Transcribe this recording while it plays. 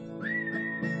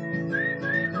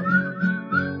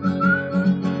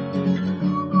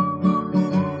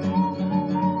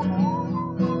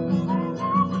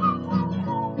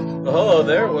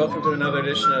Hello there. Welcome to another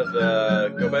edition of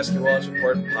the Go Basketball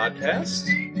Report podcast.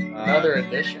 Another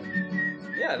edition.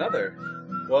 Yeah, another.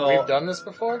 Well, We've done this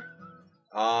before?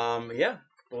 Yeah.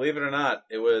 Believe it or not,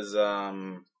 it was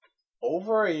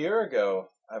over a year ago,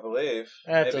 I believe.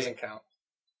 That doesn't count.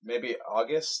 Maybe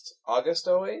August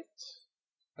 08?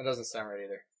 That doesn't sound right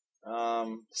either.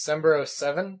 December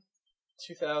 07?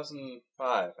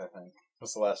 2005, I think.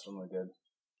 That's the last one we did.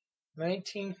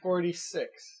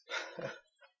 1946.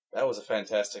 That was a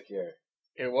fantastic year.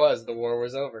 It was. The war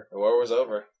was over. The war was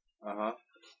over. Uh-huh.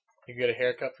 You get a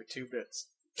haircut for 2 bits.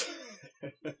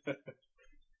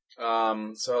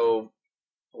 So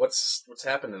what's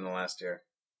happened in the last year?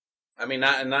 I mean,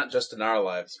 not just in our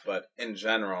lives, but in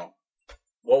general.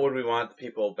 What would we want the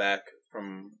people back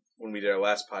from when we did our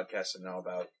last podcast to know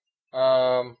about?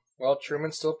 Well,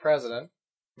 Truman's still president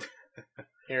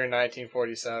here in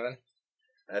 1947.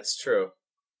 That's true.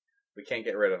 We can't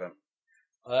get rid of him.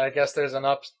 I guess there's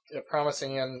a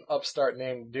promising young upstart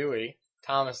named Dewey,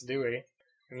 Thomas Dewey.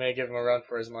 We may give him a run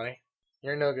for his money.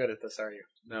 You're no good at this, are you?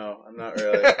 No, I'm not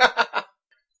really.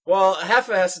 Well, half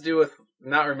of it has to do with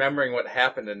not remembering what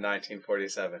happened in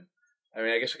 1947. I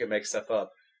mean, I guess we could make stuff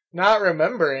up. Not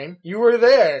remembering? You were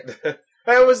there.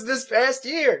 That was this past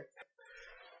year.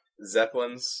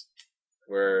 Zeppelins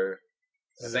were...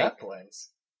 Zeppelins?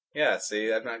 Yeah,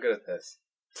 see, I'm not good at this.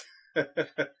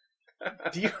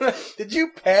 Did you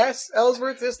pass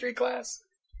Ellsworth's history class?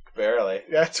 Barely.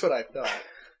 That's what I thought.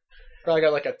 Probably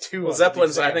got like a 2. Well,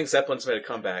 Zeppelins, I think Zeppelins made a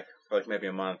comeback for like maybe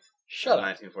a month. Shut up.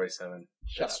 1947.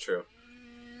 Shut That's up. true.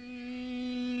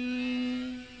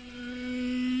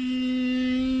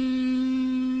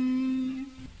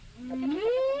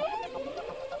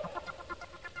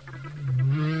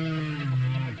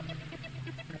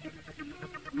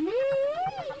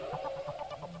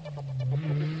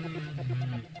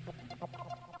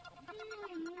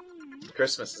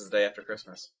 Christmas is the day after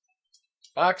Christmas.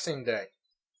 Boxing Day.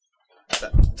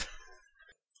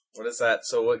 What is that?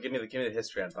 So, give me the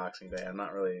history on Boxing Day. I'm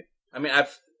not really. I mean, I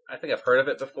think I've heard of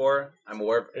it before. I'm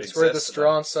aware of it. It's where the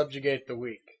strong subjugate the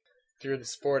weak through the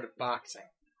sport of boxing.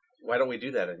 Why don't we do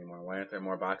that anymore? Why aren't there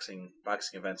more boxing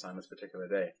events on this particular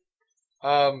day?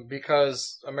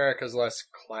 Because America's less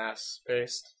class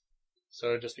based, so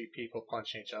it'd just be people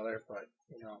punching each other. But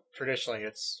traditionally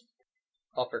it's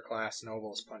upper class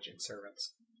nobles punching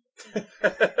servants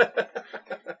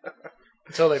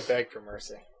until they beg for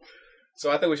mercy. So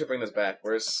I think we should bring this back.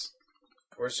 Where's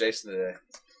Jason today?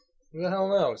 Who the hell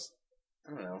knows?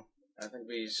 I don't know. I think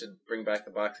we should bring back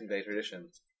the Boxing Day tradition.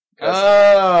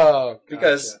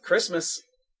 Because Christmas,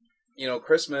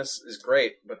 Christmas is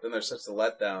great, but then there's such a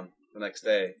letdown the next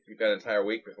day. You've got an entire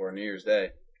week before New Year's Day.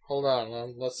 Hold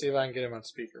on. Let's see if I can get him on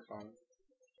speakerphone.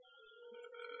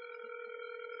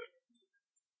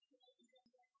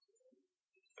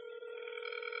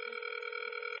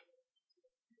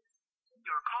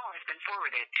 Your call has been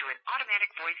forwarded to an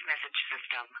automatic voice message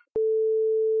system.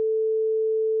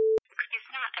 Is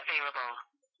not available.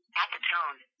 At the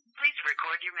tone, please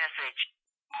record your message.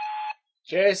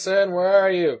 Jason, where are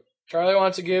you? Charlie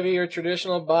wants to give you your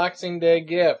traditional Boxing Day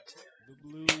gift. The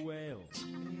blue whale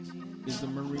is a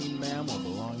marine mammal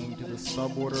belonging to the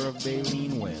suborder of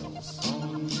baleen whales.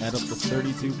 At up to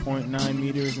 32.9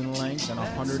 meters in length and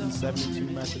 172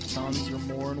 metric tons or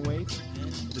more in weight, it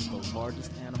is the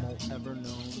largest animal ever known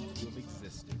to have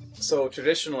existed. So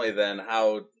traditionally then,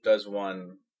 how does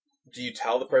one... Do you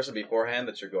tell the person beforehand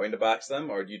that you're going to box them,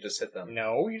 or do you just hit them?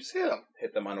 No, you just hit them.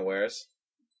 Hit them unawares?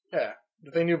 Yeah.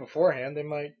 If they knew beforehand, they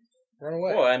might run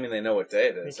away. Well, I mean, they know what day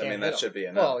it is. I mean, that should be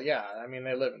enough. Well, yeah. I mean,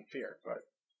 they live in fear, but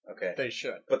okay, they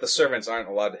should. But the servants aren't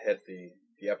allowed to hit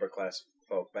the upper class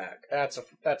folk back. That's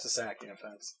a sacking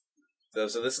offense. So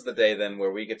this is the day then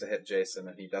where we get to hit Jason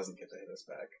and he doesn't get to hit us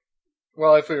back.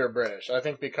 Well, if we were British, I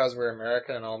think because we're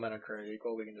American and all men are created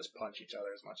equal, we can just punch each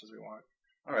other as much as we want.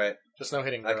 All right, just no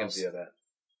hitting girls. I can see that.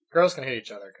 Girls can hit each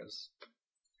other because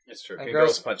it's true. Can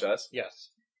girls punch us? Yes.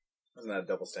 Isn't that a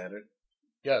double standard?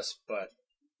 Yes, but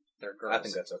they're girls. I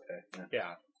think that's okay.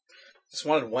 Yeah. Just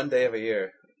wanted one day of the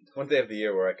year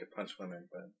where I could punch women,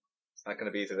 but it's not going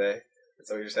to be today. Is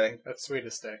that what you're saying? That's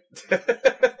Sweetest Day.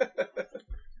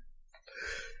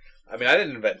 I mean, I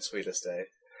didn't invent Sweetest Day.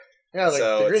 Yeah,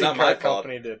 so the it's not my card fault.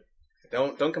 company did.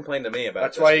 Don't complain to me about it.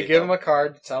 That's why you give them a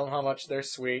card to tell them how much they're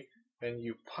sweet, then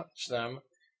you punch them,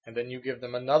 and then you give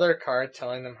them another card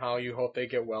telling them how you hope they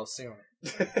get well soon.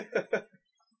 Did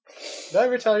I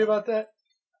ever tell you about that?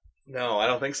 No, I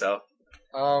don't think so.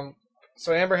 So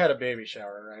Amber had a baby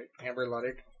shower, right? Amber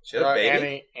Ludwig. She had a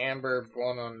baby? Amber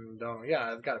Buonodono.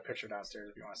 Yeah, I've got a picture downstairs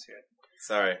if you want to see it.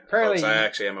 Sorry. Apparently, I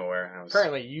actually am aware.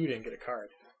 Apparently you didn't get a card.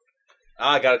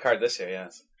 I got a card this year,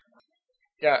 yes.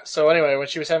 Yeah, so anyway, when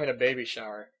she was having a baby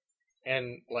shower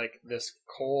in, like, this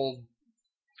cold,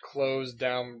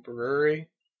 closed-down brewery, it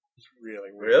was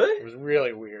really weird. Really? It was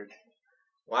really weird.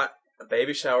 What? A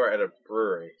baby shower at a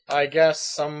brewery? I guess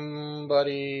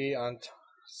somebody on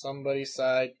somebody's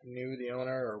side knew the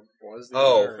owner or was the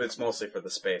owner. Oh, it's mostly for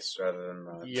the space rather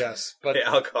than Yes, but the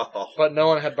alcohol. But no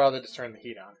one had bothered to turn the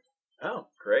heat on. Oh,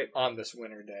 great. On this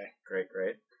winter day. Great.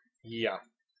 Yeah.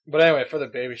 But anyway, for the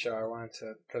baby shower, I wanted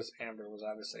to, because Amber was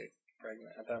obviously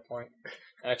pregnant at that point,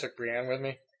 and I took Brienne with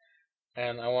me,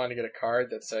 and I wanted to get a card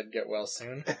that said, "Get well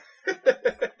soon."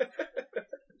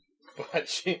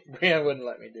 But Brienne wouldn't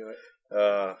let me do it.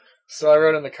 So I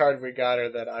wrote in the card we got her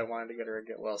that I wanted to get her a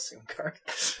 "Get well soon" card.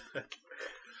 That's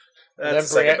the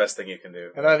second best thing you can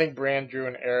do. And I think Brienne drew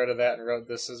an arrow to that and wrote,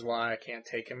 "This is why I can't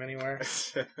take him anywhere."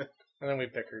 And then we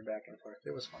bickered back and forth.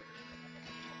 It was fun.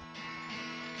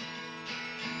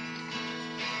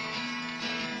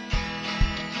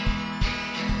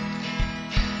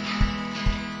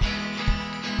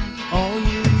 All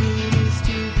you need is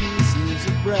 2 pieces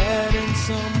of bread and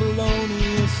some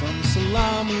bologna or some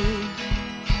salami.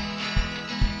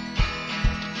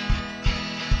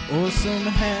 Or some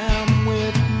ham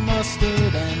with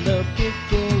mustard and a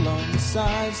pickle on the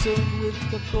side, served with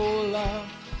Coca-Cola.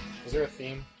 Was there a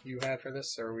theme you had for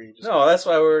this, or were we just... No, that's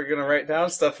why we were going to write down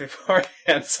stuff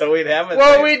beforehand, so we'd have it.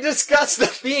 Well, we discussed the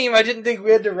theme. I didn't think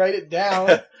we had to write it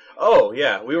down. Oh,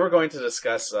 yeah. We were going to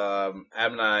discuss, Ab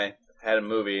and I had a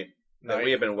movie that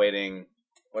we had been waiting...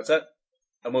 What's that?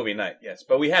 A movie night, yes.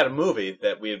 But we had a movie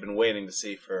that we had been waiting to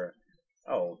see for,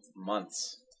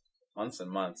 months. Months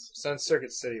and months. Since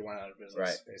Circuit City went out of business,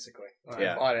 right. Basically.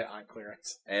 Yeah. I bought it on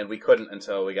clearance. And we couldn't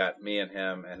until we got me and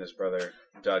him and his brother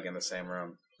Doug in the same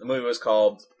room. The movie was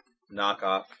called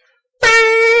Knockoff.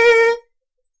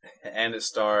 And it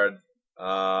starred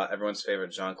everyone's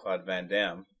favorite Jean-Claude Van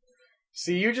Damme.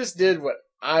 See, you just did what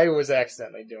I was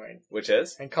accidentally doing. Which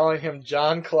is? And calling him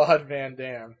Jean-Claude Van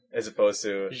Damme. As opposed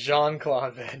to...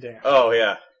 Jean-Claude Van Damme. Oh,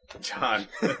 yeah. John.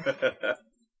 We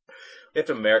have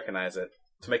to Americanize it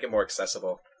to make it more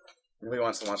accessible. Nobody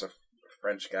wants to watch a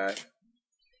French guy.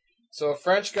 So a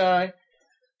French guy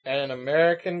and an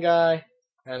American guy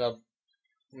and a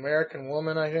American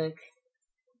woman, I think,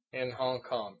 in Hong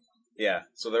Kong. Yeah,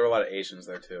 so there were a lot of Asians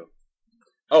there, too.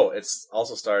 Oh, it's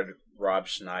also starred Rob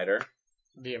Schneider.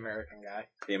 The American guy.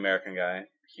 The American guy.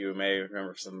 You may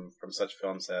remember from such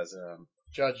films as...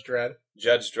 Judge Dredd.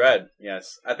 Judge Dredd,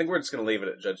 yes. I think we're just going to leave it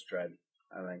at Judge Dredd.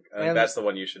 I think that's the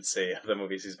one you should see of the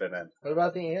movies he's been in. What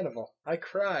about the animal? I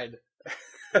cried.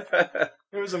 It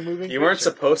was a moving You weren't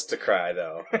supposed to cry,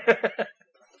 though.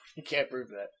 You can't prove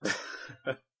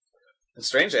that. And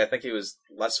strangely, I think he was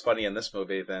less funny in this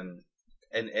movie than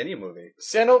in any movie.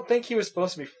 See, I don't think he was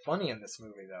supposed to be funny in this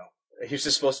movie, though. He was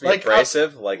just supposed to be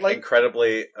abrasive, like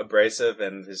incredibly abrasive,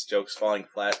 and his jokes falling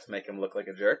flat to make him look like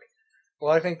a jerk.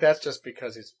 Well, I think that's just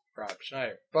because he's Rob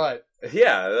Schneider. But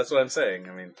yeah, that's what I'm saying.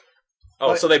 I mean...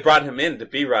 Oh, so they brought him in to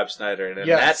be Rob Schneider, and in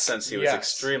that sense, he was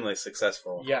extremely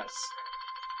successful. Yes.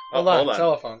 Oh, hold on,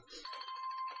 telephone.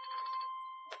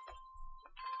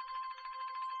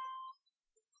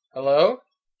 Hello?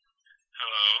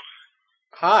 Hello.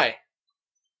 Hi.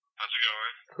 How's it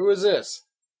going? Who is this?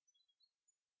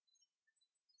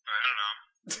 I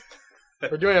don't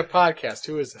know. We're doing a podcast.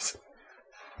 Who is this?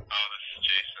 Oh,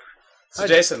 this is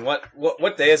Jason. So, Jason,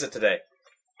 what day is it today?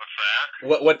 What's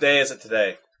that? What day is it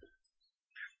today?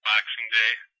 Boxing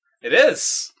Day. It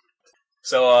is.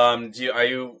 So, are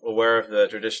you aware of the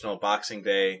traditional Boxing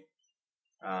Day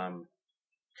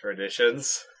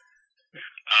traditions?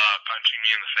 Punching me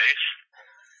in the face.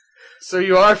 So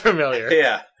you are familiar.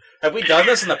 Yeah. Have we done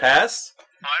this in the past?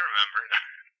 Oh,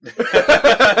 I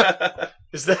remember.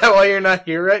 Is that why you're not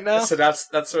here right now? So that's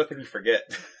the sort of thing you forget.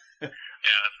 Yeah, I'm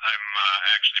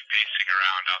actually pacing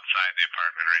around outside the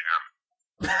apartment right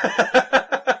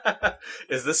now.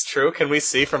 Is this true? Can we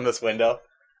see from this window?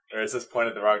 Or is this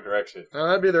pointed the wrong direction? No,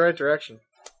 that'd be the right direction.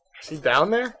 Is he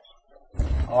down there?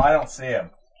 Oh, I don't see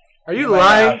him. Are you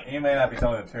lying? He may not be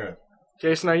telling the truth.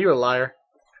 Jason, are you a liar?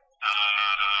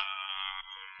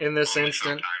 In this only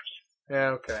instant? sometimes. Yeah,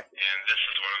 okay. And this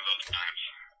is one of those times.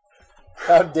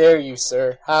 How dare you,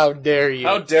 sir? How dare you?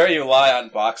 How dare you lie on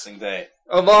Boxing Day?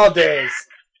 Of all days.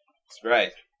 That's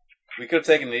right. We could have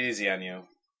taken it easy on you.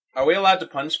 Are we allowed to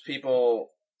punch people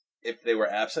if they were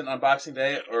absent on Boxing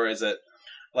Day? Or is it,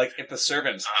 like, if the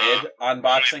servants hid on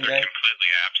Boxing Day?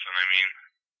 Completely absent, I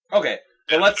mean. Okay,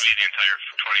 but let's... be the entire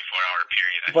 24-hour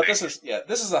period, I But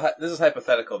think. this is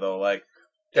hypothetical, though, like...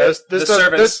 Yeah,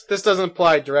 servants... this doesn't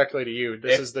apply directly to you.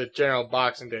 This is the general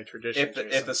Boxing Day tradition.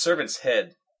 If the servants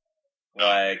hid,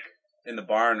 like, in the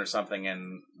barn or something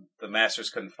and the masters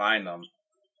couldn't find them,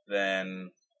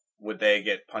 then would they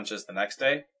get punches the next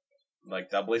day? Like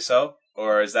doubly so?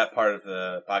 Or is that part of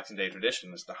the Boxing Day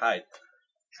tradition, is to hide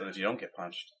so that you don't get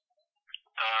punched?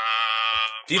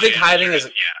 Do you think hiding is...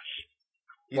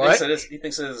 Yes. He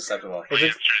thinks it is acceptable. My answer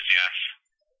is yes.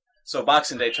 So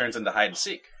Boxing Day turns into hide and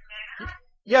seek.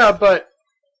 Yeah, but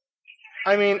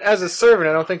I mean, as a servant,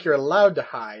 I don't think you're allowed to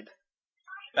hide.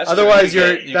 Otherwise,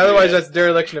 that's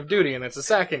dereliction of duty, and it's a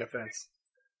sacking offense.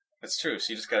 That's true.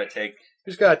 So you just gotta take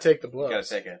the blows. You gotta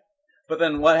take it. But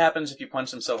then what happens if you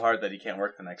punch him so hard that he can't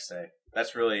work the next day?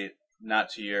 That's really not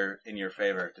in your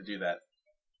favor to do that.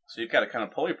 So you've got to kind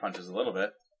of pull your punches a little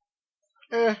bit.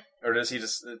 Or does he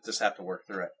just have to work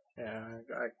through it? Yeah,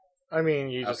 I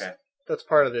mean, that's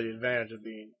part of the advantage of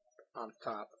being on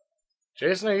top.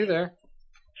 Jason, are you there?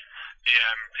 Yeah,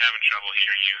 I'm having trouble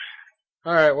hearing you.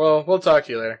 Alright, well, we'll talk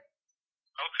to you later.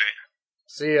 Okay.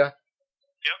 See ya.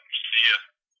 Yep,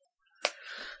 see ya.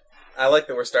 I like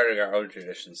that we're starting our own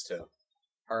traditions, too.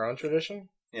 Our own tradition?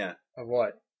 Yeah. Of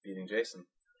what? Beating Jason.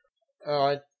 Oh,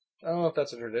 I don't know if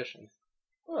that's a tradition.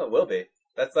 Well, it will be.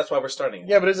 That's why we're starting it.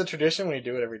 Yeah, but is it a tradition when you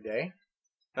do it every day?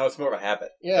 No, it's more of a habit.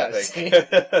 Yeah, I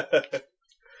think.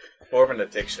 More of an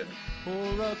addiction. For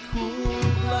a cool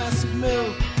glass of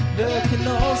milk, there can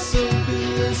also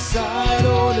be a side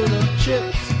order of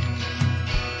chips.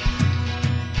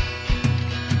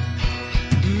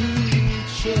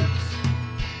 Chips.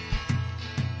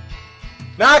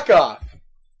 Knockoff!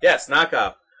 Yes,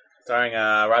 Knockoff. Starring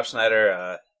Rob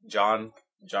Schneider,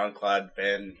 Jean-Claude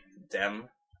Van Damme,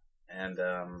 and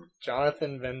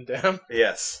Jonathan Van Damme?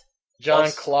 yes.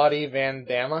 Jean-Claude Van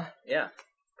Damme? Yeah.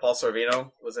 Paul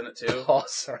Sorvino was in it too. Paul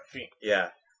Sorvino. Yeah.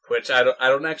 Which I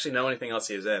don't actually know anything else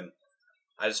he was in.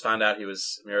 I just found out he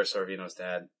was Mira Sorvino's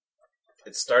dad.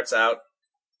 It starts out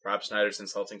Rob Schneider's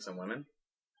insulting some women,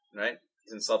 right?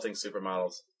 He's insulting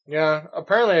supermodels. Yeah,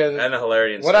 apparently... And the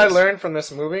hilarity What I learned from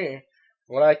this movie,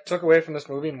 what I took away from this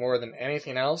movie more than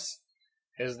anything else,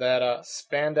 is that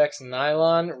spandex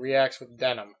nylon reacts with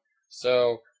denim.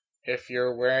 So, if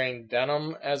you're wearing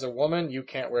denim as a woman, you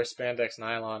can't wear spandex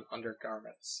nylon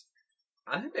undergarments.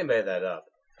 I think they made that up.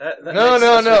 No.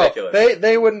 Ridiculous.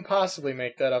 They wouldn't possibly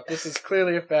make that up. This is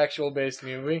clearly a factual-based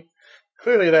movie.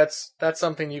 Clearly, that's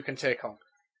something you can take home.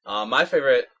 My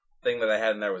favorite thing that I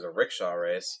had in there was a rickshaw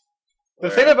race. The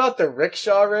thing about the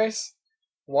rickshaw race,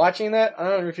 watching that, I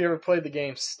don't know if you ever played the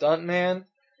game Stuntman.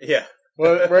 Yeah.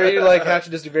 Where you like have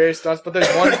to just do various stunts, but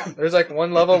there's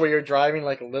one level where you're driving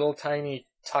like little tiny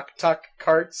tuk-tuk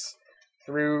carts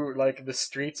through like the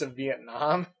streets of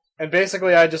Vietnam. And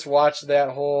basically I just watched that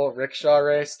whole rickshaw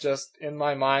race just in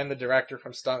my mind. The director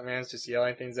from Stuntman's just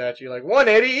yelling things at you like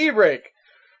 180 e-brake,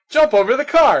 jump over the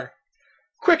car,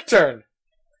 quick turn,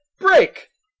 brake,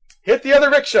 hit the other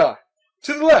rickshaw,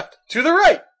 to the left, to the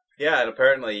right. Yeah, and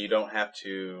apparently you don't have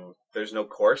to, there's no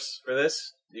course for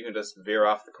this. You can just veer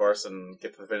off the course and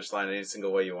get to the finish line any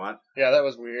single way you want. Yeah, that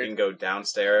was You weird. can go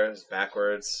downstairs,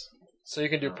 backwards. So you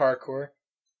can do parkour.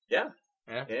 Yeah.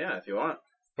 Yeah? Yeah, if you want.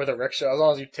 With a rickshaw, as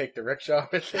long as you take the rickshaw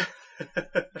with you.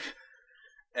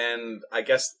 And I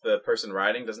guess the person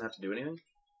riding doesn't have to do anything.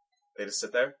 They just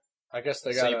sit there. I guess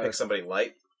they So got you pick somebody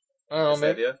light. I don't know, That's the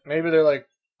idea. maybe they're like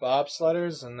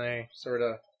bobsledders and they sort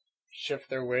of shift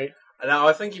their weight. Now,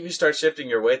 I think if you start shifting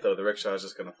your weight, though, the rickshaw is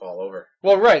just going to fall over.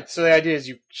 Well, right. So the idea is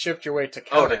you shift your weight to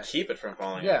Oh, counter. to keep it from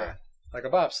falling Yeah, over. like a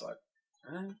bobsled.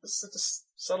 It's such a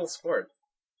subtle sport.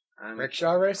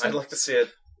 Rickshaw racing? I'd like to see it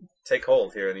take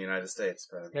hold here in the United States.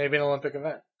 But Maybe an Olympic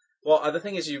event. well, the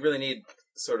thing is, you really need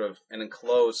sort of an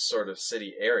enclosed sort of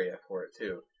city area for it,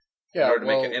 too. Yeah, in order to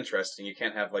well, make it interesting, you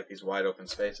can't have like these wide open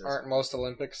spaces. aren't most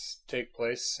Olympics take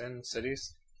place in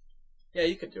cities? Yeah,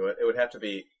 you could do it. It would have to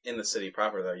be in the city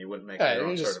proper, though. You wouldn't make Yeah, your you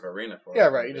own just- sort of arena for it. Yeah,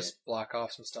 right. You just block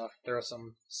off some stuff. Throw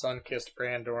some sun-kissed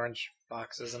brand orange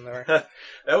boxes in there.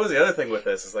 That was the other thing with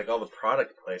this, is like all the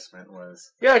product placement was...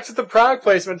 Yeah, except the product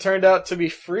placement turned out to be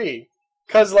free.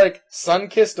 Because, like,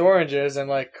 sun-kissed oranges and,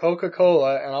 like,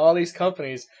 Coca-Cola and all these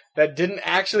companies that didn't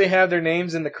actually have their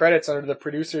names in the credits under the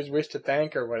producer's wish to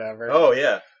thank or whatever. Oh,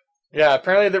 yeah. Yeah,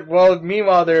 apparently,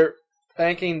 meanwhile, they're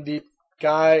thanking the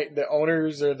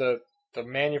owners or the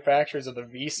manufacturers of the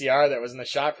VCR that was in the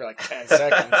shop for like 10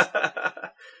 seconds.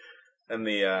 And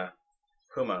the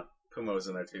Puma. Puma was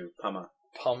in there too. Puma.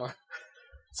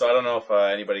 So I don't know if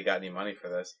anybody got any money for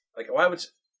this. Like, I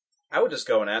would just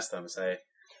go and ask them, say,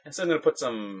 I'm going to put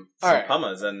some right.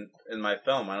 Pumas in my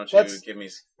film. Why don't you give me...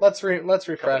 Let's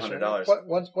refresh it.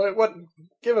 $200. What?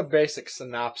 Give a basic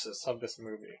synopsis of this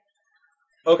movie.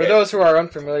 Okay. For those who are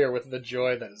unfamiliar with the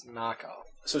joy that is Knockoff.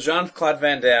 So Jean-Claude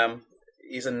Van Damme,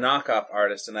 he's a knockoff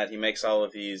artist in that he makes all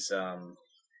of these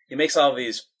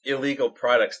illegal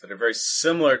products that are very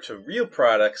similar to real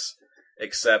products,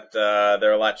 except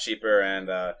they're a lot cheaper.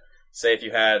 And say if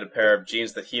you had a pair of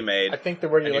jeans that he made, I think the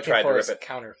word you're looking for is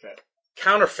counterfeit.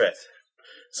 Counterfeit.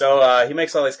 So he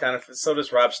makes all these counterfeits. So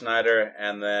does Rob Schneider,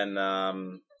 and then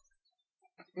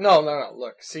No.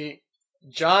 Look, see,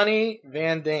 Johnny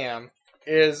Van Damme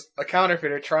is a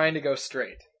counterfeiter trying to go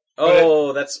straight.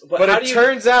 But it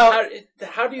turns out,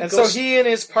 how do you? And so he and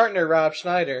his partner Rob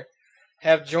Schneider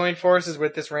have joined forces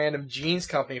with this random jeans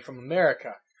company from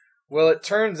America. Well, it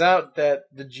turns out that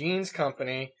the jeans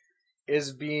company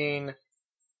is being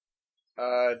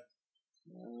rickrolled.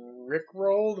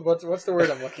 What's the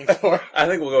word I'm looking for? I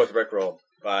think we'll go with rickrolled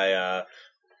by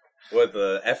with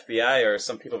the FBI or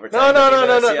some people pretending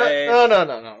No. CIA.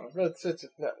 No.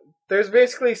 There's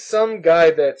basically some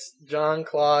guy that's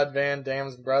Jean-Claude Van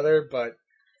Damme's brother, but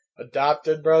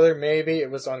adopted brother, maybe.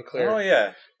 It was unclear. Oh,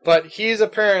 yeah. But he's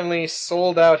apparently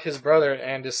sold out his brother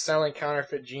and is selling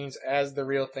counterfeit jeans as the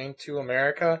real thing to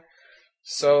America.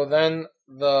 So then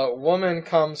the woman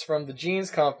comes from the jeans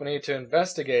company to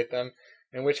investigate them,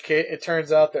 in which case it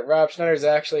turns out that Rob Schneider is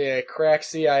actually a crack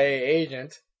CIA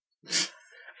agent.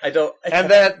 And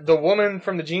that the woman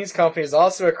from the jeans company is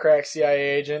also a crack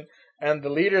CIA agent, and the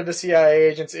leader of the CIA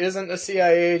agents isn't a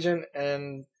CIA agent,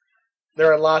 and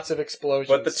there are lots of explosions.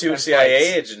 But the two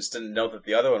CIA agents didn't know that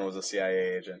the other one was a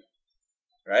CIA agent,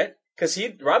 right? Because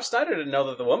Rob Schneider didn't know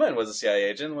that the woman was a CIA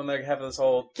agent when they're having this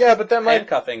whole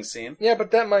handcuffing scene. Yeah, but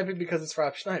that might be because it's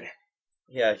Rob Schneider.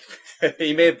 Yeah,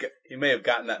 he may have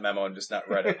gotten that memo and just not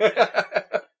read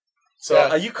it.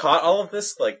 So you caught all of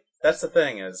this? Like, that's the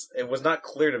thing, is it was not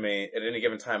clear to me at any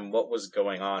given time what was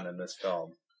going on in this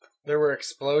film. There were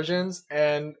explosions,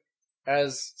 and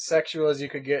as sexual as you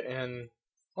could get in...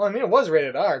 Well, I mean, it was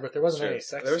rated R, but there wasn't any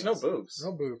sex. There was no scenes. boobs.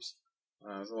 No boobs. It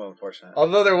was a little unfortunate.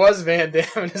 Although there was Van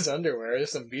Damme in his underwear.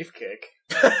 There's some beefcake.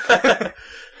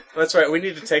 That's right. We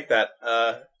need to take that.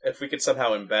 If we could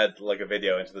somehow embed like a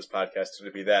video into this podcast, it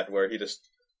would be that, where he just,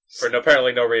 for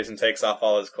apparently no reason, takes off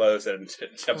all his clothes and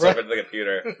jumps over to the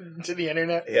computer. To the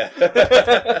internet? Yeah.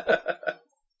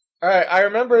 Alright, I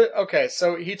remember... Okay,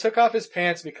 so he took off his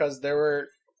pants because the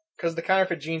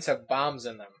counterfeit jeans have bombs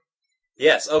in them.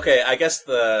 Yes, okay, I guess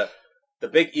the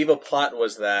big evil plot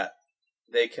was that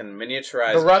they can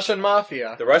miniaturize... The Russian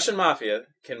Mafia. The Russian Mafia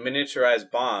can miniaturize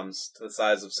bombs to the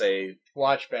size of, say...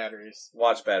 Watch batteries.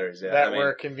 Watch batteries, yeah. That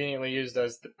were conveniently used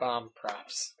as the bomb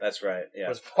props. That's right, yeah.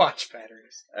 Was watch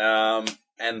batteries.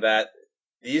 And that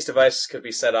these devices could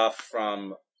be set off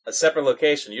from a separate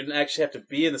location. You didn't actually have to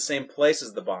be in the same place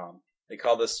as the bomb. They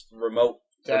call this remote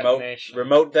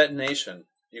detonation.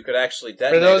 You could actually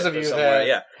detonate. For those of you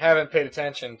that haven't paid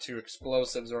attention to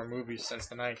explosives or movies since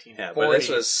the 1940s. Yeah, but this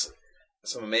was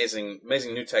some amazing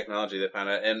new technology they found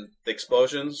out, and the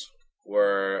explosions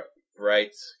were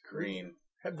bright green.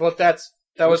 But that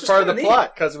was part of the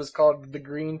plot, because it was called the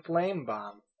Green Flame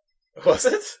Bomb. Was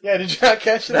it? Yeah, did you not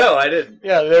catch that? No, I didn't.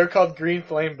 Yeah, they were called Green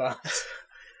Flame Bombs.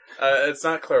 It's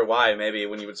not clear why. Maybe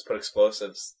when you would just put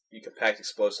explosives, you could pack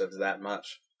explosives that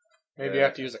much. Maybe you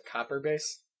have to use a copper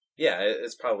base? Yeah,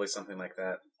 it's probably something like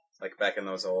that. Like back in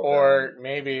those old... Or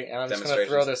maybe, and I'm just going to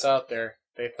throw this out there,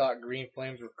 they thought green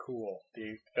flames were cool,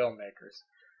 the filmmakers.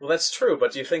 Well, that's true,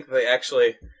 but do you think they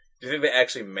actually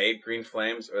made green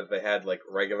flames, or they had like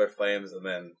regular flames and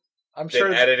then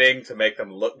did editing to make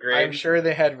them look green? I'm sure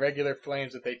they had regular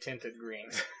flames that they tinted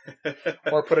green.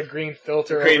 Or put a green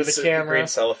filter over the camera. Green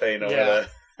cellophane over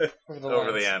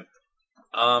the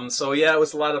end. So yeah, it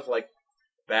was a lot of like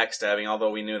backstabbing,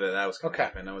 although we knew that was going to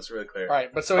happen. It was really clear.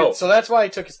 Right, but so that's why he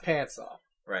took his pants off.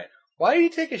 Right. Why did he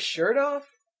take his shirt off?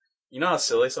 You know how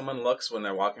silly someone looks when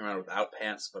they're walking around without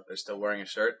pants, but they're still wearing a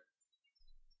shirt?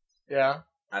 Yeah.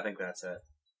 I think that's it.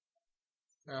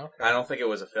 Oh, okay. I don't think it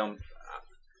was a film...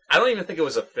 I don't even think it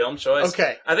was a film choice.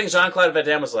 Okay. I think Jean-Claude Van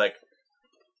Damme was like,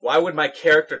 why would my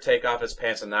character take off his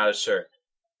pants and not his shirt?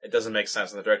 It doesn't make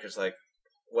sense. And the director's like,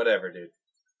 whatever, dude.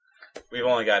 We've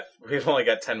only got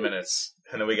 10 minutes,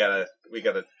 and then we gotta move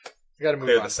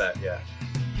clear on. the set. Yeah.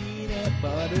 Peanut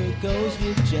butter goes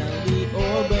with jelly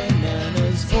or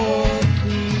bananas or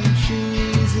cream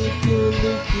cheese if you're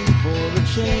looking for a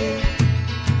change.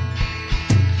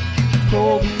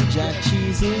 Colby Jack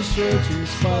cheese is sure to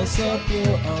spice up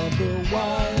your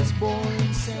otherwise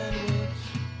boring sandwich.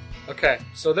 Okay,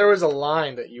 so there was a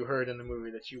line that you heard in the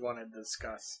movie that you wanted to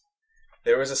discuss.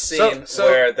 There was a scene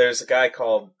where there's a guy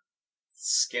called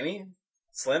Skinny,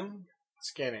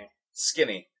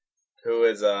 who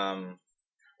is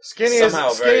Skinny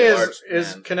somehow very large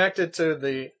is man. connected to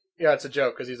the... Yeah, it's a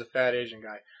joke, because he's a fat Asian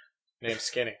guy named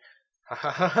Skinny.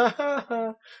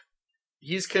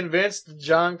 He's convinced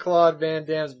Jean-Claude Van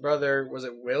Damme's brother, was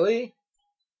it Willie?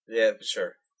 Yeah,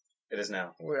 sure. It is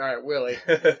now. All right, Willie.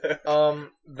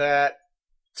 That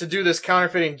to do this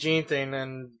counterfeiting gene thing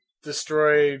and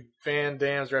destroy Van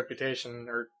Damme's reputation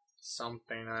or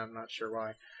something. I'm not sure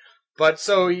why. But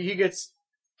so he gets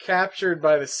captured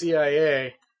by the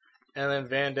CIA, and then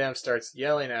Van Damme starts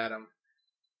yelling at him.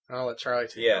 I'll let Charlie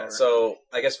take over. So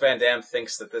I guess Van Damme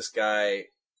thinks that this guy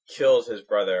killed his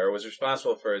brother or was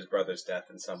responsible for his brother's death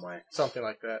in some way. Something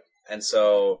like that. And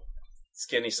so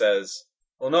Skinny says,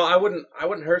 "Well, no, I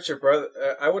wouldn't hurt your brother.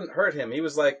 I wouldn't hurt him. He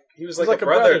was like a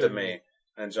brother to me."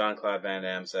 And Jean-Claude Van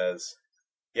Damme says,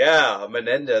 "Yeah, a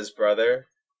Menendez brother."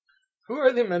 Who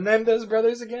are the Menendez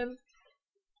brothers again?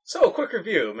 So, a quick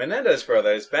review. Menendez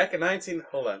brothers, back in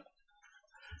Hold on.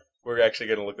 We're actually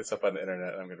going to look this up on the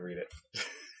internet. I'm going to read it.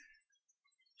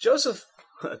 Joseph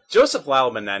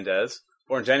Lyle Menendez,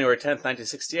 born January 10th,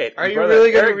 1968. Are you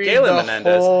really going to read Galen the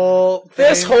Menendez. whole thing?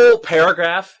 This whole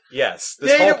paragraph? Yes.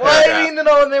 This whole paragraph. Why do you need to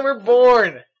know when they were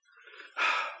born?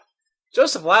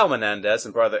 Joseph Lyle Menendez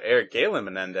and brother Eric Galen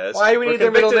Menendez. Why do we need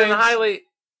their middle names?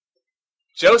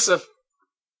 Joseph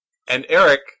and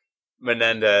Eric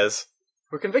Menendez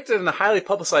were convicted in a highly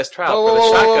publicized trial for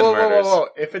the shotgun murders. Whoa.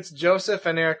 If it's Joseph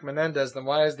and Eric Menendez, then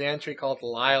why is the entry called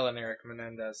Lyle and Eric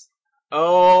Menendez?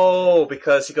 Oh,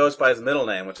 because he goes by his middle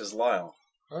name, which is Lyle.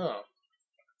 Oh.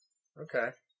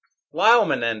 Okay. Lyle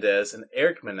Menendez and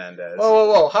Eric Menendez.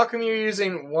 Whoa. How come you're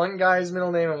using one guy's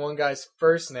middle name and one guy's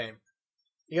first name?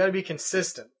 You gotta be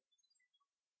consistent.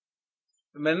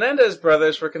 The Menendez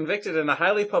brothers were convicted in a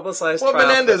highly publicized trial. What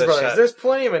Menendez for the brothers? There's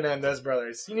plenty of Menendez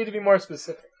brothers. You need to be more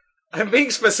specific. I'm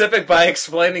being specific by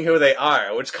explaining who they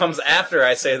are, which comes after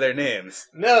I say their names.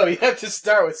 No, you have to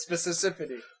start with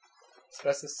specificity.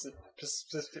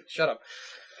 Shut up.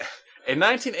 In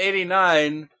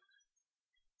 1989,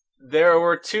 there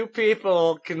were two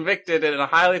people convicted in a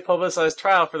highly publicized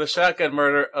trial for the shotgun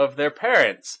murder of their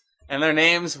parents. And their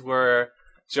names were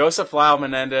Joseph Lyle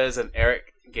Menendez and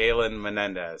Eric Galen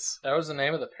Menendez. That was the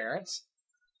name of the parents?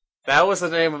 That was the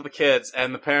name of the kids,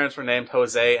 and the parents were named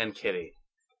Jose and Kitty.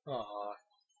 Aww.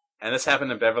 And this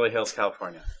happened in Beverly Hills,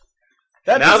 California.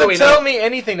 That doesn't tell me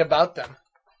anything about them.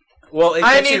 Well,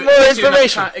 I need more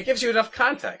information. It gives you enough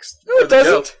context. No, it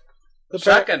doesn't. The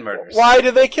shotgun murders. Why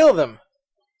did they kill them?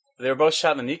 They were both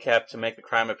shot in the kneecap to make the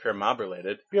crime appear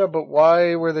mob-related. Yeah, but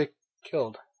why were they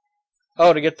killed?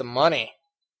 Oh, to get the money.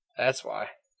 That's why.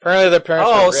 Apparently their parents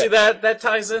were rich. See, that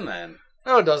ties in then.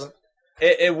 No, it doesn't.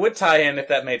 It would tie in if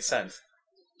that made sense.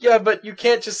 Yeah, but you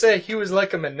can't just say he was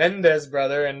like a Menendez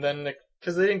brother and then...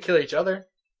 Because they didn't kill each other.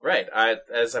 Right.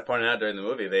 As I pointed out during the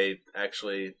movie, they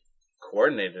actually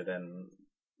coordinated and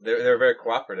they were very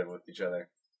cooperative with each other.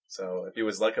 So if he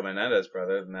was like a Menendez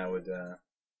brother, then that would...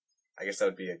 I guess that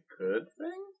would be a good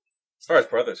thing? As far as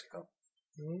brothers go.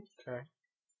 Okay.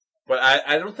 But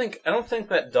I don't think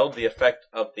that dulled the effect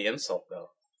of the insult, though.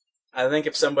 I think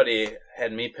if somebody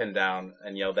had me pinned down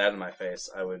and yelled that in my face,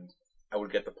 I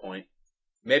would get the point.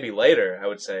 Maybe later I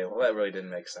would say, well, that really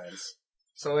didn't make sense.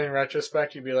 So in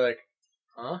retrospect, you'd be like,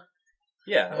 huh?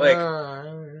 Yeah,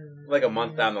 like a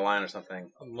month down the line or something.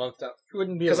 A month down? You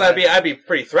wouldn't be. Because I'd be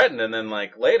pretty threatened, and then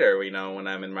like later, when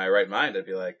I'm in my right mind, I'd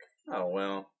be like, oh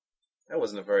well, that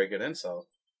wasn't a very good insult.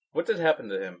 What did happen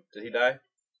to him? Did he die?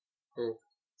 Who?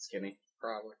 Skinny.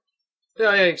 Probably.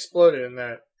 Yeah, he exploded in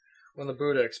that. When the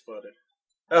Buddha exploded.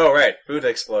 Oh, right. Buddha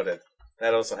exploded.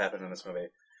 That also happened in this movie.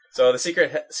 So the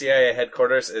secret CIA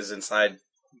headquarters is inside...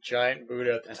 Giant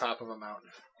Buddha at the top of a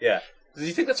mountain. Yeah. Do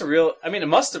you think that's a real... I mean, it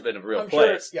must have been a real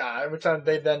place. Sure, yeah, every time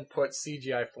they then put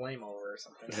CGI flame over or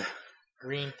something.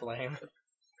 Green flame.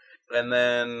 And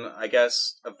then, I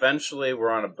guess, eventually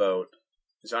we're on a boat.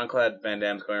 Jean-Claude Van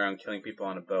Damme's going around killing people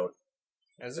on a boat.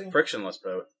 Is he? Frictionless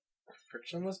boat.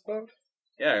 Frictionless boat?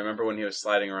 Yeah, I remember when he was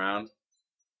sliding around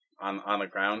on the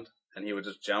ground, and he would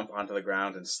just jump onto the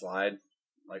ground and slide,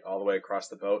 like, all the way across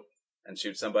the boat, and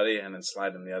shoot somebody, and then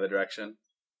slide in the other direction.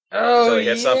 Oh, so he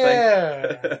hit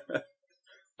yeah!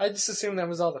 I just assumed that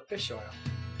was all the fish oil.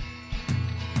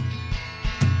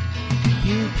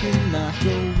 You cannot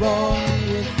go wrong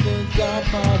with the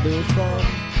Godfather from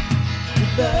the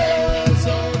bells,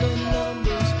 all the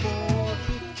numbers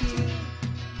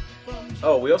 415.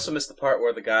 Oh, we also missed the part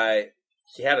where the guy,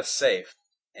 he had a safe,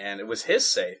 and it was his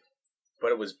safe,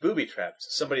 but it was booby-trapped.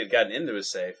 Somebody had gotten into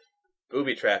his safe,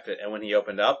 booby-trapped it, and when he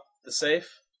opened up the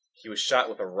safe, he was shot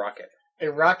with a rocket.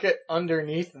 A rocket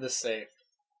underneath the safe.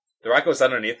 The rocket was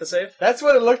underneath the safe? That's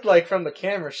what it looked like from the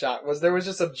camera shot, there was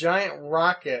just a giant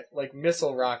rocket, like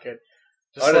missile rocket,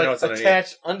 just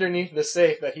attached underneath the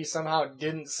safe that he somehow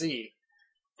didn't see.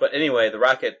 But anyway, the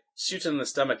rocket shoots him in the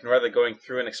stomach, and rather than going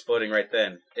through and exploding right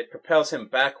then, it propels him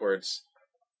backwards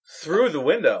through the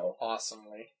window.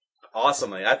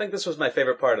 Awesomely. I think this was my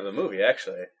favorite part of the movie,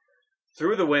 actually.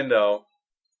 Through the window,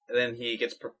 and then he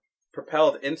gets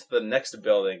propelled into the next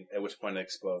building, at which point it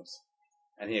explodes.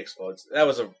 And he explodes. That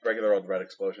was a regular old red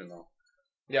explosion, though.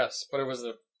 Yes, but it was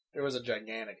a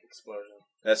gigantic explosion.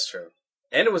 That's true.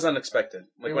 And it was unexpected.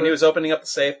 Like, when he was opening up the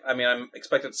safe, I mean, I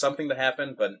expected something to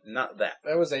happen, but not that.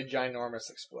 That was a ginormous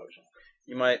explosion.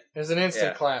 You might... It was an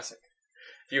instant classic.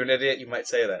 If you're an idiot, you might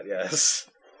say that, yes.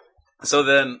 So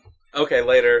then, okay,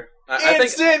 later...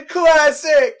 Instant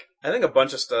classic! I think a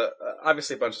bunch of stuff...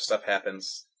 obviously a bunch of stuff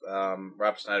happens.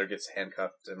 Rob Schneider gets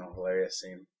handcuffed in a hilarious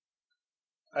scene.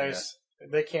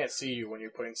 They can't see you when you're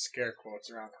putting scare quotes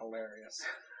around hilarious.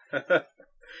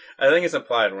 I think it's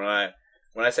implied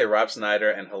when I say Rob Schneider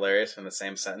and hilarious in the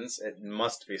same sentence, it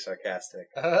must be sarcastic.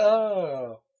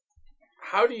 Oh.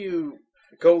 How do you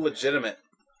go legitimate?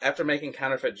 After making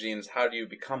counterfeit jeans, how do you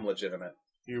become legitimate?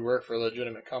 You work for a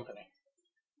legitimate company.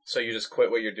 So you just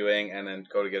quit what you're doing and then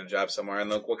go to get a job somewhere,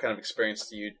 and what kind of experience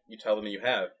do you tell them you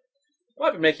have? Well,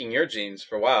 I've been making your jeans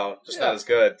for a while, just not as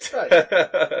good. Right.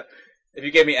 If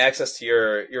you gave me access to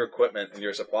your equipment and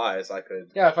your supplies, I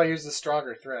could... Yeah, if I used the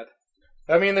stronger thread.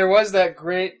 I mean, there was that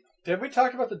great... Did we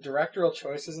talk about the directorial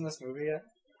choices in this movie yet?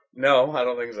 No, I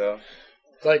don't think so.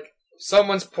 Like,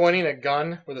 someone's pointing a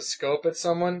gun with a scope at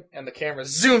someone, and the camera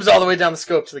zooms all the way down the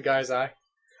scope to the guy's eye.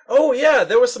 Oh, yeah,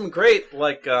 there was some great,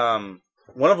 like, one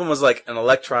of them was like an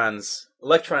electron's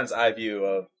eye view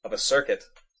of a circuit.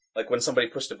 Like, when somebody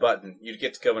pushed a button, you'd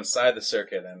get to go inside the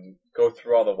circuit and go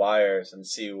through all the wires and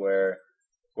see where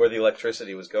the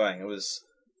electricity was going. It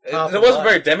wasn't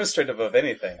very demonstrative of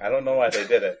anything. I don't know why they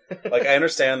did it. Like, I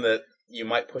understand that you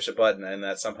might push a button and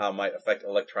that somehow might affect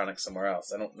electronics somewhere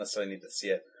else. I don't necessarily need to see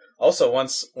it. Also,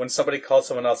 once when somebody called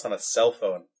someone else on a cell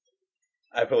phone,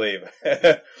 I believe. We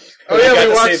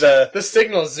watched the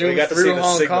signal zoom through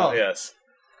Hong Kong. Yes.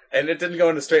 And it didn't go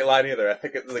in a straight line either. I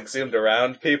think it like zoomed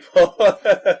around people.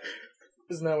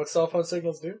 Isn't that what cell phone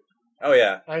signals do? Oh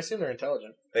yeah. I assume they're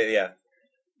intelligent. Yeah.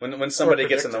 When somebody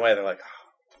gets in the way, they're like,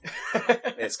 oh.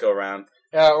 They just go around.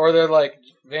 Yeah, or they're like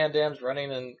Van Damme's running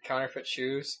in counterfeit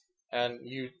shoes, and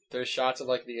there's shots of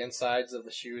like the insides of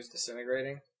the shoes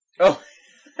disintegrating. Oh.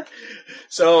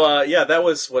 So yeah, that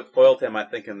was what foiled him, I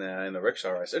think, in the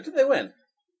rickshaw race. Or did they win?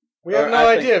 We have no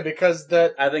idea because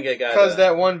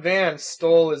that one van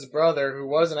stole his brother, who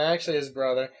wasn't actually his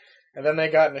brother, and then they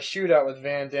got in a shootout with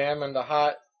Van Damme and the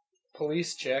hot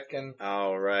police chick. And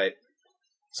oh right,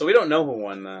 so we don't know who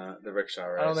won the rickshaw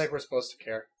race. I don't think we're supposed to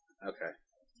care. Okay.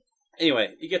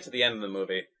 Anyway, you get to the end of the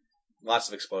movie, lots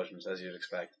of explosions as you'd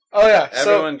expect. Oh yeah,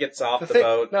 everyone gets off the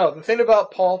boat. No, the thing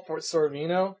about Paul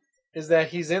Sorvino is that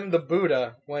he's in the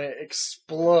Buddha when it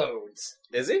explodes.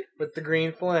 Is he? With the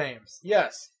green flames.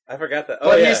 Yes. I forgot that.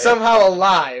 But he's somehow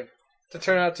alive to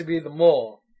turn out to be the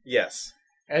mole. Yes.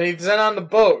 And he's then on the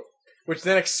boat, which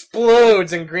then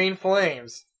explodes in green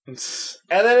flames. And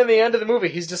then in the end of the movie,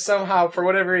 he's just somehow, for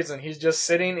whatever reason, he's just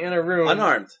sitting in a room.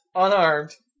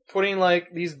 Unarmed. Putting,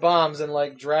 like, these bombs and,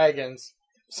 like, dragons.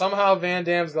 Somehow Van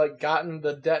Damme's, like, gotten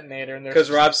the detonator.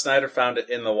 Because Rob Schneider found it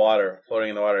in the water, floating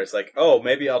in the water. It's like, oh,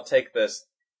 maybe I'll take this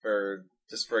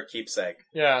just for a keepsake.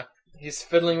 Yeah. He's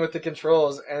fiddling with the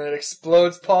controls, and it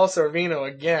explodes Paul Sorvino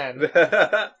again.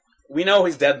 We know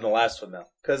he's dead in the last one, though.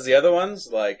 Because the other ones,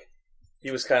 like,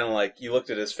 he was kind of like, you looked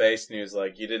at his face, and he was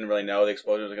like, you didn't really know the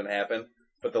explosion was going to happen.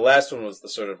 But the last one was the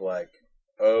sort of like,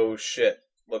 oh shit,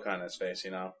 look on his face,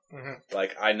 you know? Mm-hmm.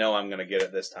 Like, I know I'm going to get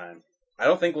it this time. I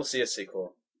don't think we'll see a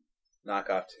sequel.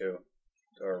 Knockoff 2.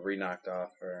 Or re-knocked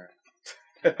off, or...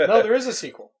 No, there is a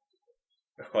sequel.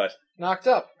 What? Knocked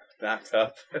Up. Knocked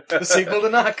Up. The sequel to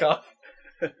Knockoff.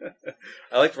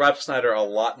 I liked Rob Schneider a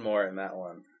lot more in that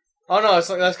one. Oh no, that's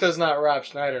because it's not Rob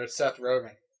Schneider, it's Seth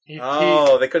Rogen.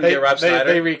 They couldn't get Rob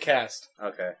Schneider? They recast.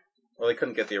 Okay. Well, they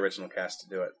couldn't get the original cast to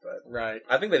do it, but... Right.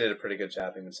 I think they did a pretty good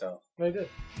job even so. They did.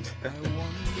 I wonder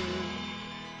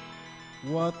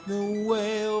what the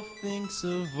whale thinks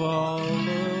of all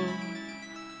of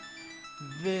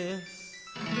this.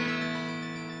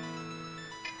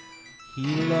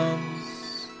 He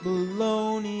loves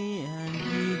bologna and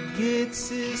he gets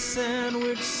his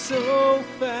sandwich so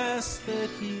fast that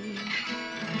he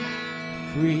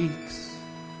freaks.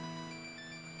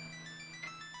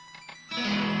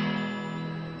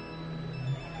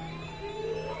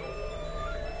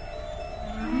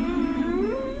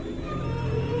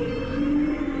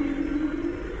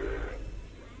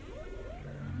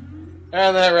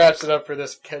 And that wraps it up for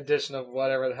this edition of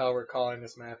whatever the hell we're calling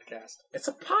this Mathcast. It's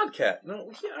a podcast.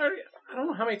 No, I don't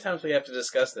know how many times we have to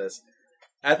discuss this.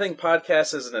 I think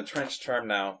podcast is an entrenched term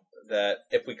now that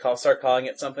if we start calling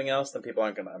it something else, then people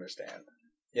aren't going to understand.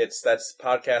 That's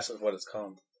podcast is what it's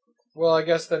called. Well, I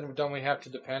guess then don't we have to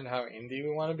depend how indie we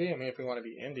want to be? I mean, if we want to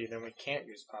be indie, then we can't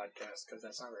use podcast because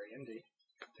that's not very indie.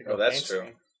 Oh, that's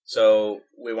true. So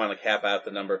we want to cap out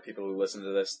the number of people who listen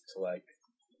to this to like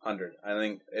 100. I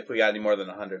think if we got any more than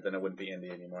 100, then it wouldn't be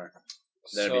indie anymore.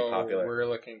 Then it'd be popular. We're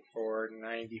looking for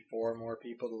 94 more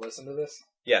people to listen to this?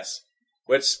 Yes.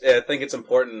 Which I think it's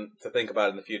important to think about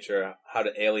in the future, how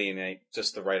to alienate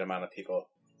just the right amount of people.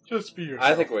 Just be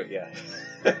yourself. I think yeah.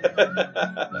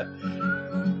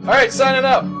 Alright, signing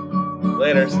up!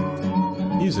 Laters.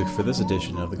 Music for this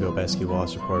edition of the Go Basketball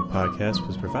Report podcast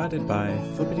was provided by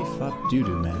Flippity Flop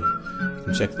Doodoo Man. You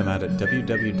can check them out at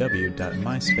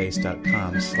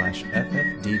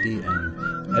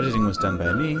www.myspace.com/ffddm. Editing was done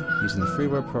by me using the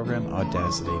freeware program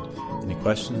Audacity. Any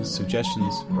questions,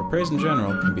 suggestions, or praise in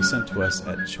general can be sent to us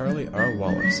at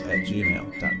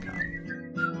charlierwallace@gmail.com.